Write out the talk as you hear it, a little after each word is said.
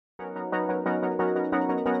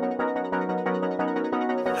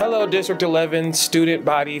Hello, District 11 student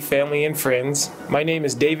body, family, and friends. My name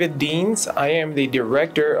is David Deans. I am the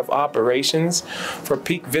Director of Operations for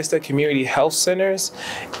Peak Vista Community Health Centers,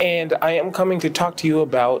 and I am coming to talk to you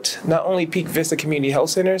about not only Peak Vista Community Health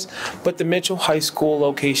Centers, but the Mitchell High School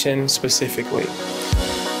location specifically.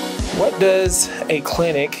 What does a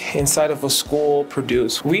clinic inside of a school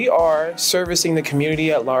produce? We are servicing the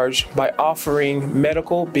community at large by offering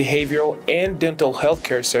medical, behavioral, and dental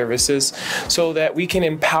healthcare services so that we can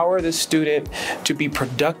empower the student to be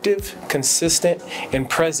productive, consistent, and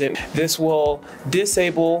present. This will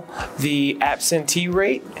disable the absentee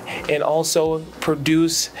rate and also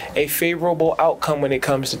produce a favorable outcome when it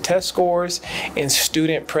comes to test scores and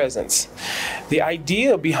student presence. The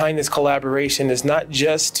idea behind this collaboration is not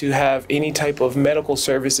just to have any type of medical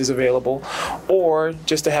services available or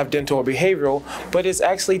just to have dental or behavioral, but it's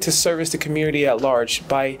actually to service the community at large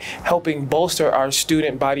by helping bolster our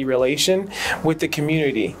student-body relation with the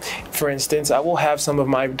community. For instance, I will have some of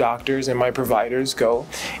my doctors and my providers go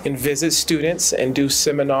and visit students and do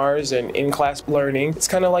seminars and in-class learning. It's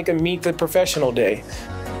kind of like a meet the professional day.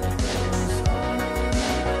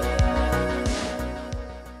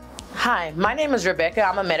 Hi, my name is Rebekah.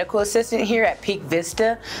 I'm a medical assistant here at Peak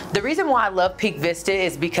Vista. The reason why I love Peak Vista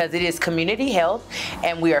is because it is community health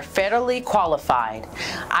and we are federally qualified.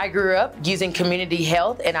 I grew up using community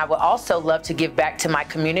health and I would also love to give back to my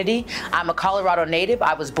community. I'm a Colorado native.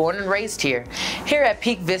 I was born and raised here. Here at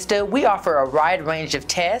Peak Vista, we offer a wide range of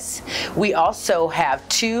tests. We also have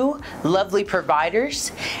 2 lovely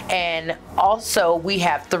providers, and also we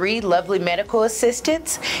have 3 lovely medical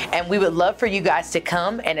assistants, and we would love for you guys to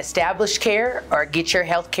come and establish care or get your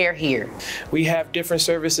health care here. We have different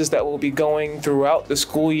services that will be going throughout the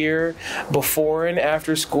school year, before and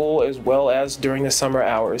after school, as well as during the summer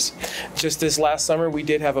hours. Just this last summer, we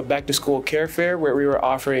did have a back-to-school care fair where we were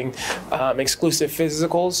offering exclusive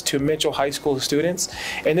physicals to Mitchell High School students,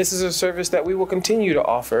 and this is a service that we will continue to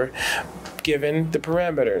offer given the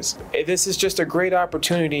parameters. This is just a great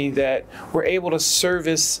opportunity that we're able to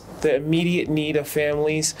service the immediate need of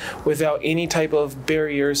families without any type of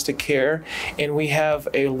barriers to care, and we have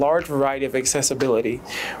a large variety of accessibility.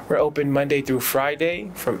 We're open Monday through Friday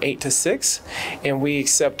from 8 to 6, and we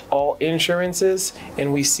accept all insurances,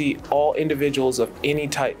 and we see all individuals of any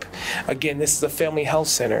type. Again, this is a family health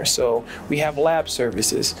center, so we have lab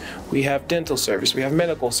services, we have dental service, we have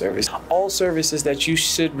medical service, all services that you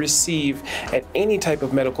should receive at any type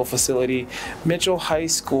of medical facility. Mitchell High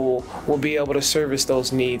School will be able to service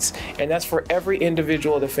those needs, and that's for every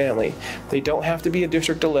individual of the family. They don't have to be a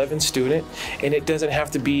District 11 student, and it doesn't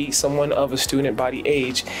have to be someone of a student body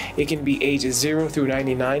age. It can be ages 0 through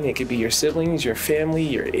 99. It could be your siblings, your family,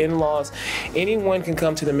 your in-laws. Anyone can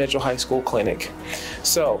come to the Mitchell High School clinic.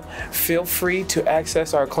 So feel free to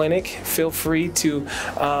access our clinic. Feel free to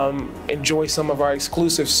enjoy some of our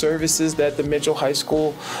exclusive services that the Mitchell High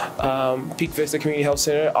School Peak Vista Community Health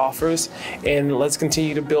Center offers, and let's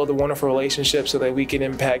continue to build a wonderful relationship so that we can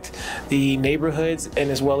impact the neighborhoods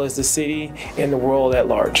and as well as the city and the world at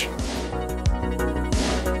large.